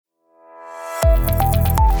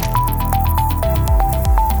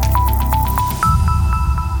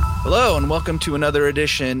Hello, and welcome to another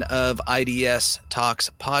edition of iDS Talks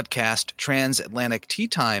Podcast, Transatlantic Tea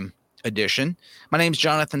Time edition. My name is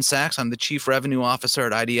Jonathan Sachs. I'm the Chief Revenue Officer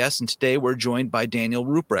at iDS, and today we're joined by Daniel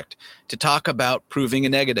Rupprecht to talk about proving a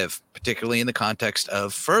negative, particularly in the context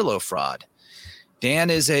of furlough fraud. Dan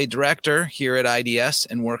is a director here at iDS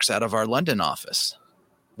and works out of our London office.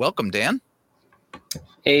 Welcome, Dan.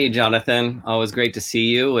 Hey, Jonathan. Always great to see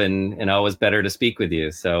you and always better to speak with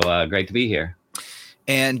you. So great to be here.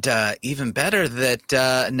 And even better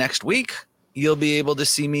that next week you'll be able to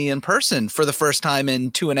see me in person for the first time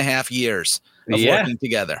in 2.5 years of working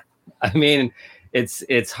together. I mean,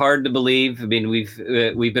 it's hard to believe. I mean,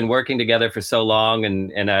 we've been working together for so long,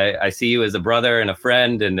 and I see you as a brother and a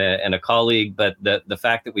friend and a colleague. But the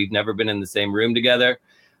fact that we've never been in the same room together,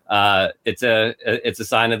 it's a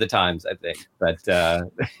sign of the times, I think. But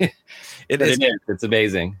it is. It's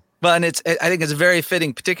amazing. Well, and I think it's very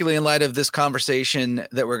fitting, particularly in light of this conversation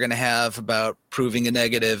that we're going to have about proving a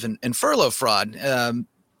negative and furlough fraud.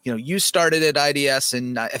 You started at iDS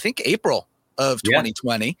in, I think, April of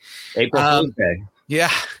 2020. April Fool's Day.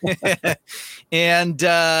 Yeah. And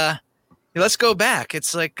let's go back.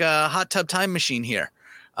 It's like a hot tub time machine here.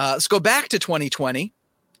 Let's go back to 2020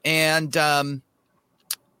 and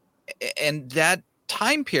that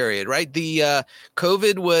time period, right? The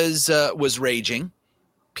COVID was raging.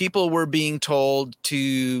 People were being told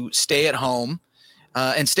to stay at home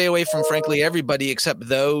and stay away from, frankly, everybody except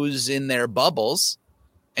those in their bubbles.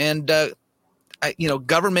 And,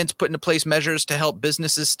 governments put into place measures to help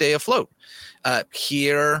businesses stay afloat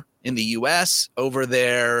here in the U.S., over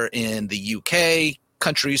there in the U.K.,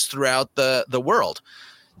 countries throughout the world.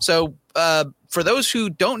 So for those who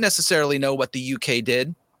don't necessarily know what the U.K.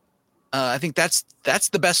 did, I think that's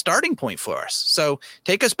the best starting point for us. So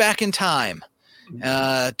take us back in time.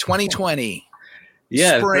 2020,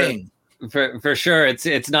 spring. For sure.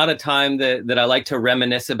 It's not a time that I like to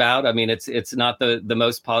reminisce about. I mean, it's not the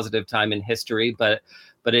most positive time in history, but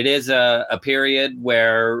it is a period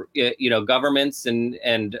where, governments and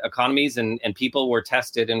economies and people were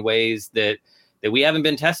tested in ways that we haven't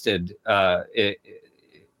been tested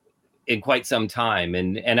in quite some time.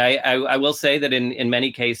 And I will say that in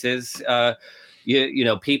many cases,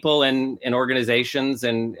 people and organizations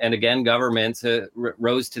and again, governments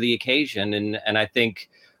rose to the occasion. And I think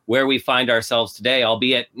where we find ourselves today,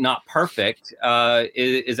 albeit not perfect,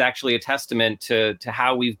 is actually a testament to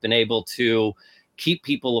how we've been able to keep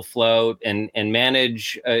people afloat and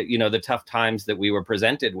manage, the tough times that we were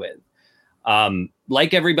presented with.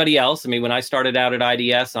 Like everybody else, I mean, when I started out at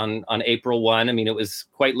iDS on April 1, I mean, it was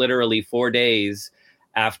quite literally 4 days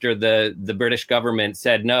after the British government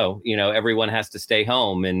said, no, everyone has to stay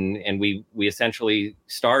home. And we essentially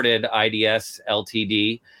started iDS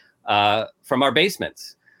Ltd from our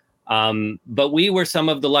basements. But we were some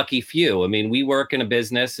of the lucky few. I mean, we work in a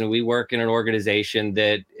business and we work in an organization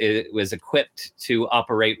that was equipped to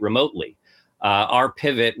operate remotely. Our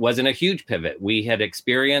pivot wasn't a huge pivot. We had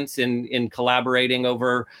experience in collaborating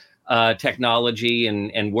over technology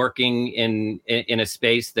and working in a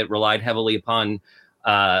space that relied heavily upon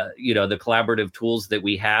the collaborative tools that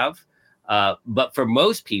we have. But for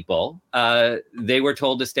most people, they were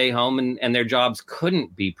told to stay home and their jobs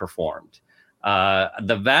couldn't be performed.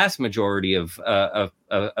 The vast majority of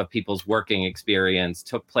people's working experience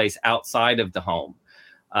took place outside of the home,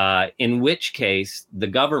 in which case the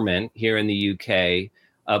government here in the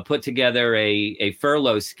UK put together a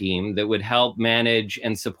furlough scheme that would help manage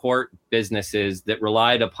and support businesses that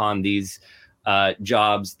relied upon these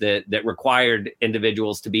jobs that required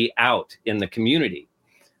individuals to be out in the community.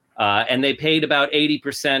 And they paid about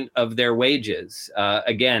 80% of their wages,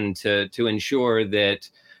 again, to ensure that,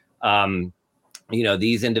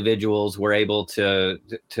 these individuals were able to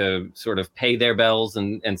sort of pay their bills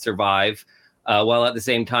and survive, while at the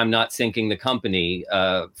same time not sinking the company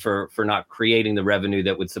for not creating the revenue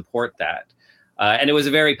that would support that. And it was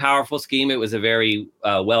a very powerful scheme. It was a very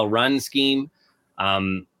well-run scheme.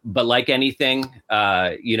 But like anything,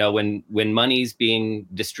 when money's being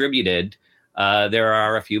distributed, there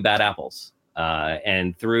are a few bad apples.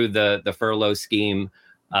 And through the furlough scheme,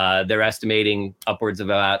 they're estimating upwards of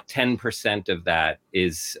about 10% of that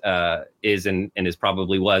is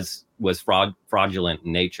probably was fraudulent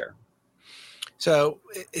in nature. So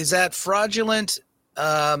is that fraudulent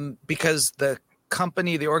because the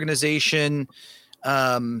company, the organization,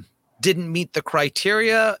 didn't meet the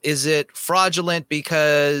criteria? Is it fraudulent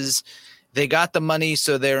because they got the money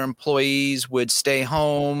so their employees would stay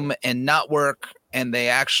home and not work, and they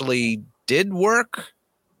actually did work?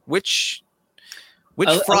 Which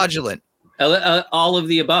fraudulent? All of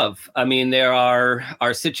the above. I mean, there are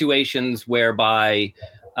situations whereby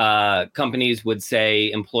companies would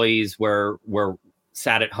say employees were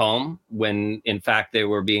sat at home when in fact they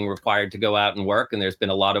were being required to go out and work. And there's been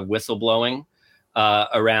a lot of whistleblowing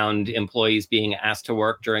around employees being asked to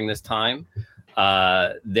work during this time.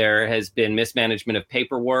 There has been mismanagement of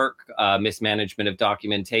paperwork, mismanagement of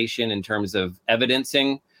documentation in terms of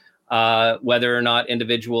evidencing whether or not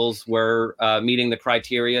individuals were meeting the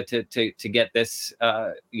criteria to get this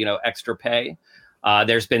extra pay.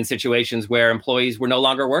 There's been situations where employees were no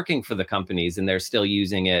longer working for the companies and they're still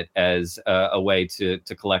using it as a way to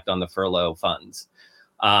collect on the furlough funds.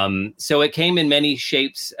 So it came in many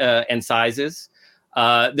shapes and sizes.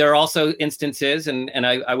 There are also instances, and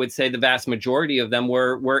I would say the vast majority of them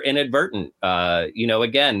were inadvertent.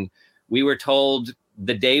 Again, we were told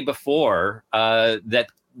the day before that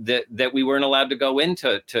we weren't allowed to go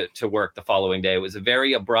into to work the following day. It was a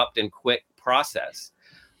very abrupt and quick process.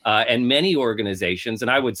 And many organizations, and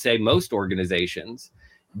I would say most organizations,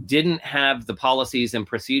 didn't have the policies and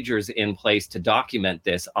procedures in place to document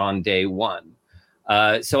this on day one.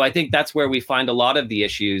 So I think that's where we find a lot of the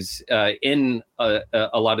issues in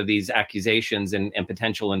a lot of these accusations and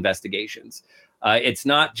potential investigations. It's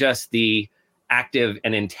not just the active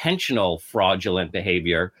and intentional fraudulent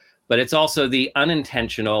behavior, but it's also the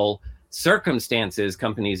unintentional circumstances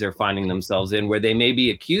companies are finding themselves in where they may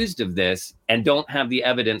be accused of this and don't have the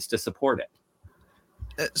evidence to support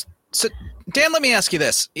it. So, Dan, let me ask you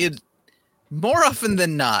this. More often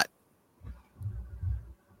than not,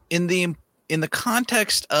 in the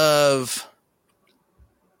context of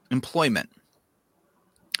employment,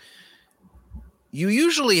 you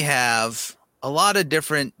usually have a lot of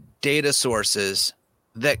different data sources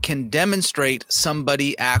that can demonstrate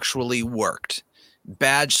somebody actually worked.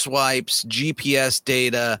 Badge swipes, GPS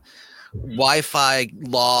data, Wi-Fi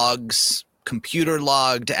logs, computer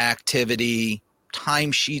logged activity,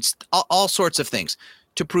 timesheets, all sorts of things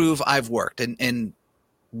to prove I've worked. And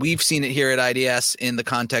we've seen it here at iDS in the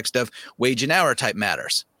context of wage and hour type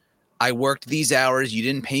matters. I worked these hours. You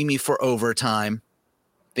didn't pay me for overtime,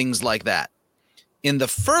 things like that. In the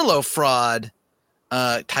furlough fraud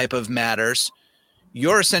type of matters,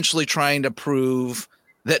 you're essentially trying to prove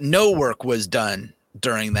that no work was done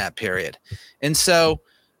during that period. And so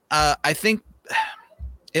I think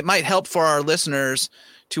it might help for our listeners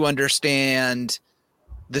to understand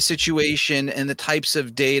the situation and the types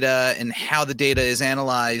of data and how the data is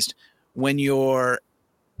analyzed when you're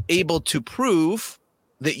able to prove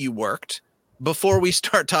that you worked before we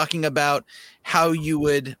start talking about how you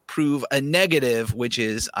would prove a negative, which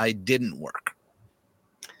is I didn't work.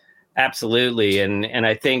 Absolutely, and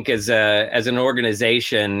I think as an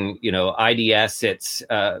organization, iDS sits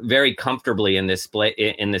very comfortably in this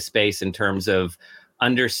space in terms of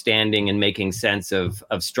understanding and making sense of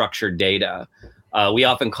structured data. We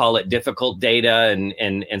often call it difficult data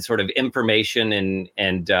and sort of information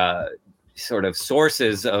and sort of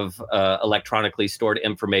sources of electronically stored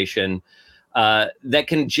information that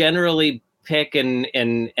can generally pick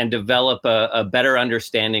and develop a better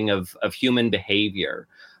understanding of human behavior.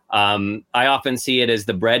 I often see it as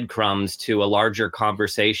the breadcrumbs to a larger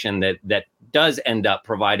conversation that does end up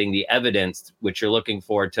providing the evidence which you're looking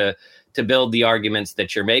for to build the arguments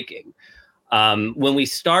that you're making. When we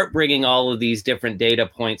start bringing all of these different data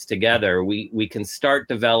points together, we can start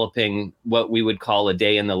developing what we would call a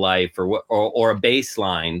day in the life or a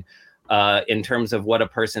baseline in terms of what a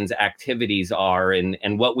person's activities are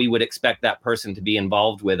and what we would expect that person to be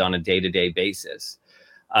involved with on a day-to-day basis.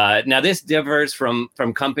 Now, this differs from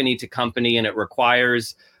company to company, and it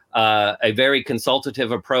requires a very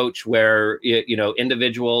consultative approach where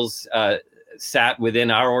individuals sat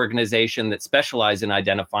within our organization that specialize in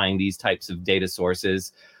identifying these types of data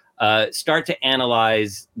sources start to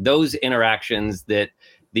analyze those interactions that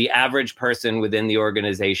the average person within the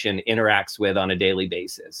organization interacts with on a daily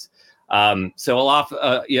basis. So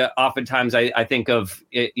oftentimes I think of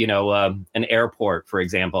an airport, for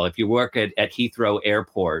example. If you work at Heathrow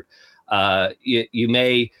Airport, you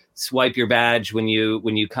may swipe your badge when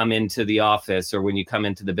you come into the office or when you come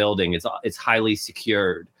into the building. It's highly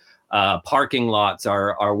secured. Parking lots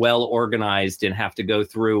are well organized and have to go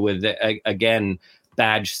through with again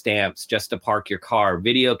badge stamps just to park your car.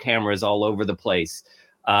 Video cameras all over the place.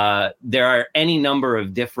 There are any number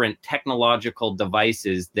of different technological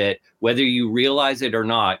devices that, whether you realize it or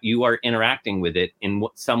not, you are interacting with it in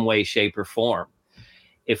some way, shape, or form.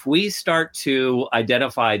 If we start to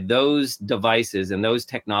identify those devices and those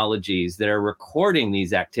technologies that are recording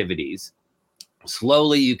these activities,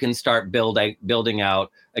 slowly you can start building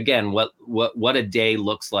out, again, what a day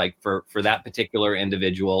looks like for that particular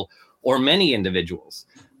individual or many individuals.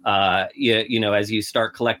 as you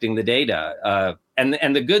start collecting the data.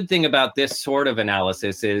 And the good thing about this sort of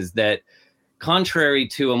analysis is that, contrary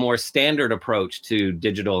to a more standard approach to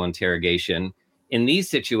digital interrogation, in these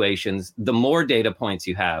situations, the more data points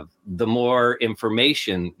you have, the more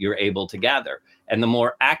information you're able to gather, and the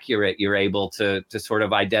more accurate you're able to sort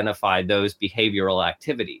of identify those behavioral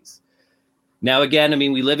activities. Now, again, I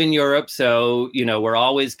mean, we live in Europe, so, we're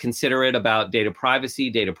always considerate about data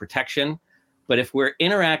privacy, data protection. But if we're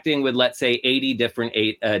interacting with, let's say, 80 different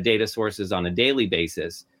data sources on a daily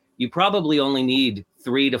basis, you probably only need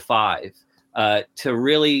 3 to 5 to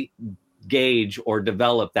really gauge or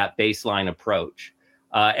develop that baseline approach.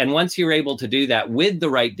 And once you're able to do that with the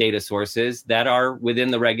right data sources that are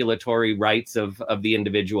within the regulatory rights of the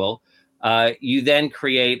individual, you then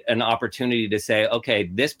create an opportunity to say, okay,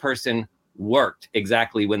 this person worked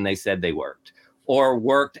exactly when they said they worked, or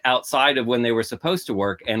worked outside of when they were supposed to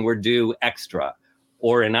work and were due extra.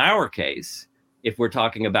 Or in our case, if we're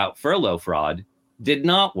talking about furlough fraud, did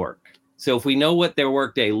not work. So if we know what their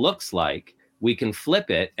workday looks like, we can flip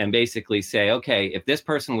it and basically say, okay, if this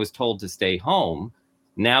person was told to stay home,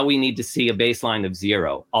 now we need to see a baseline of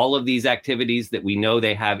 0. All of these activities that we know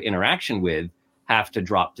they have interaction with have to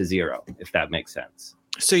drop to 0, if that makes sense.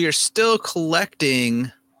 So you're still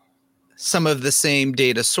collecting some of the same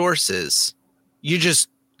data sources. You're just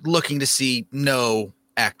looking to see no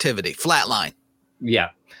activity, flatline. Yeah.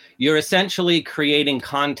 You're essentially creating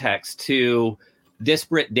context to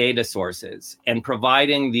disparate data sources and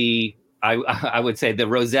providing I would say the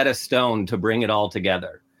Rosetta Stone to bring it all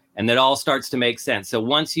together. And that all starts to make sense. So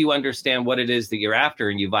once you understand what it is that you're after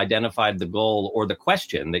and you've identified the goal or the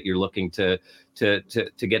question that you're looking to get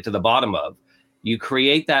to the bottom of, you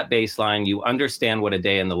create that baseline, you understand what a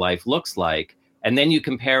day in the life looks like, and then you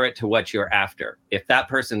compare it to what you're after. If that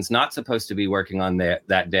person's not supposed to be working on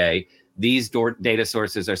that day, these data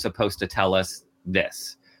sources are supposed to tell us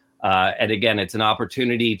this. And again, it's an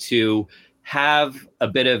opportunity to have a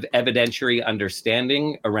bit of evidentiary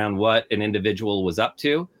understanding around what an individual was up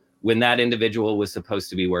to when that individual was supposed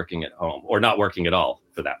to be working at home, or not working at all,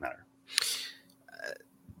 for that matter.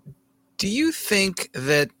 Do you think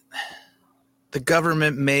that the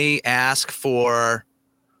government may ask for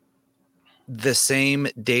the same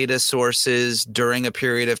data sources during a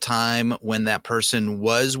period of time when that person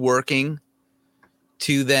was working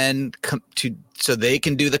to then so they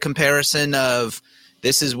can do the comparison of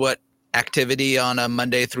this is what activity on a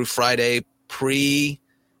Monday through Friday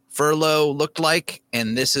pre-furlough looked like,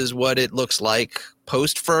 and this is what it looks like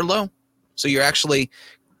post-furlough? So you're actually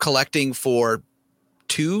collecting for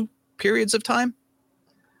 2 periods of time?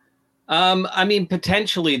 I mean,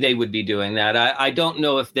 potentially they would be doing that. I don't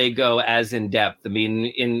know if they go as in depth. I mean,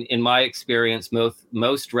 in my experience,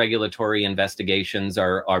 most regulatory investigations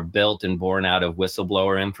are built and born out of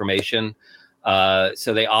whistleblower information.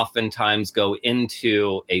 So they oftentimes go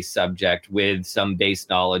into a subject with some base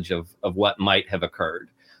knowledge of what might have occurred.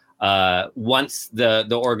 Once the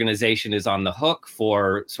organization is on the hook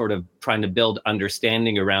for sort of trying to build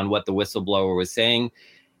understanding around what the whistleblower was saying,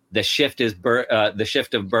 the shift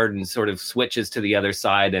of burden sort of switches to the other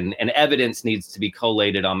side, and evidence needs to be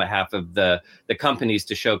collated on behalf of the companies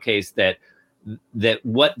to showcase that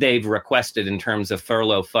what they've requested in terms of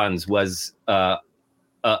furlough funds was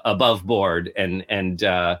above board and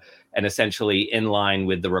essentially in line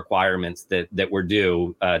with the requirements that were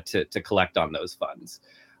due to collect on those funds.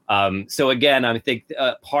 So again, I think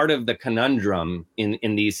part of the conundrum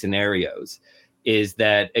in these scenarios is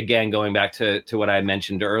that, again, going back to what I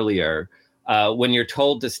mentioned earlier, when you're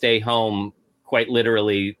told to stay home, quite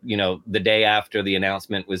literally, the day after the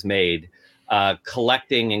announcement was made,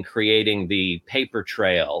 collecting and creating the paper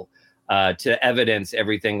trail to evidence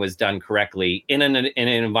everything was done correctly in an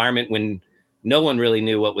environment when no one really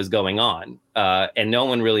knew what was going on, and no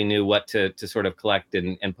one really knew what to sort of collect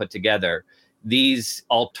and put together. These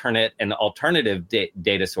alternative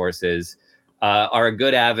data sources are a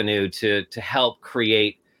good avenue to help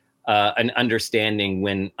create an understanding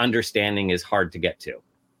when understanding is hard to get to,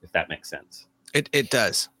 if that makes sense. It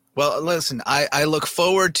does. Well, listen, I look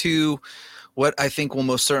forward to what I think will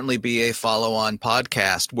most certainly be a follow-on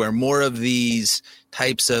podcast where more of these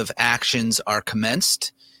types of actions are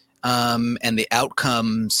commenced, and the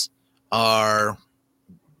outcomes are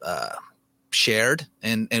shared,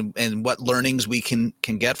 and what learnings we can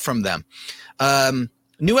get from them.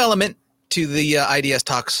 New element to the iDS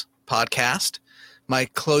Talks podcast. My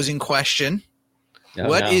closing question.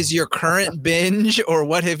 What is your current binge, or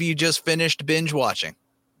what have you just finished binge watching?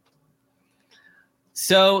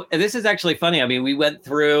 So this is actually funny. I mean, we went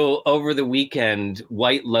through over the weekend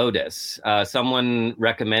White Lotus. Someone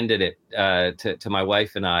recommended it to my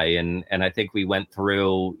wife and I think we went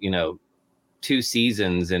through, 2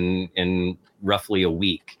 seasons in roughly a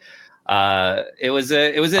week. It was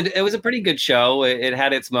a pretty good show. It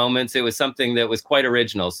had its moments. It was something that was quite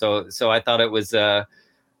original. So I thought it was a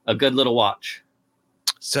good little watch.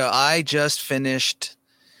 So I just finished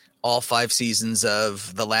all 5 seasons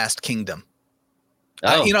of The Last Kingdom.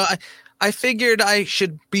 Oh. I figured I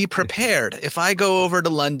should be prepared. If I go over to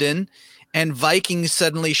London and Vikings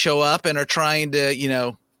suddenly show up and are trying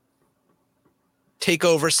to, take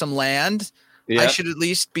over some land, I should at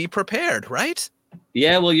least be prepared, right?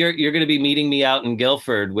 Yeah, well, you're going to be meeting me out in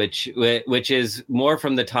Guildford, which is more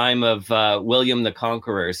from the time of William the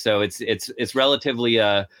Conqueror. So it's relatively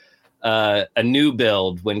a new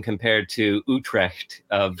build when compared to Utrecht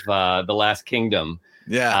of the Last Kingdom.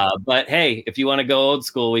 Yeah. But hey, if you want to go old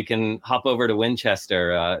school, we can hop over to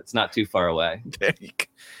Winchester. It's not too far away. There you go.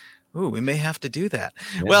 Ooh, we may have to do that.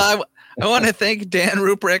 Yeah. Well, I want to thank Dan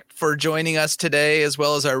Rupprecht for joining us today, as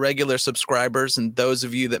well as our regular subscribers and those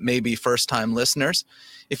of you that may be first-time listeners.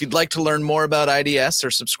 If you'd like to learn more about IDS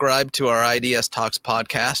or subscribe to our IDS Talks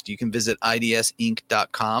podcast, you can visit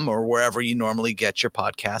idsinc.com or wherever you normally get your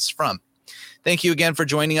podcasts from. Thank you again for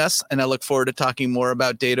joining us, and I look forward to talking more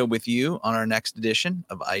about data with you on our next edition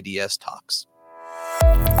of IDS Talks.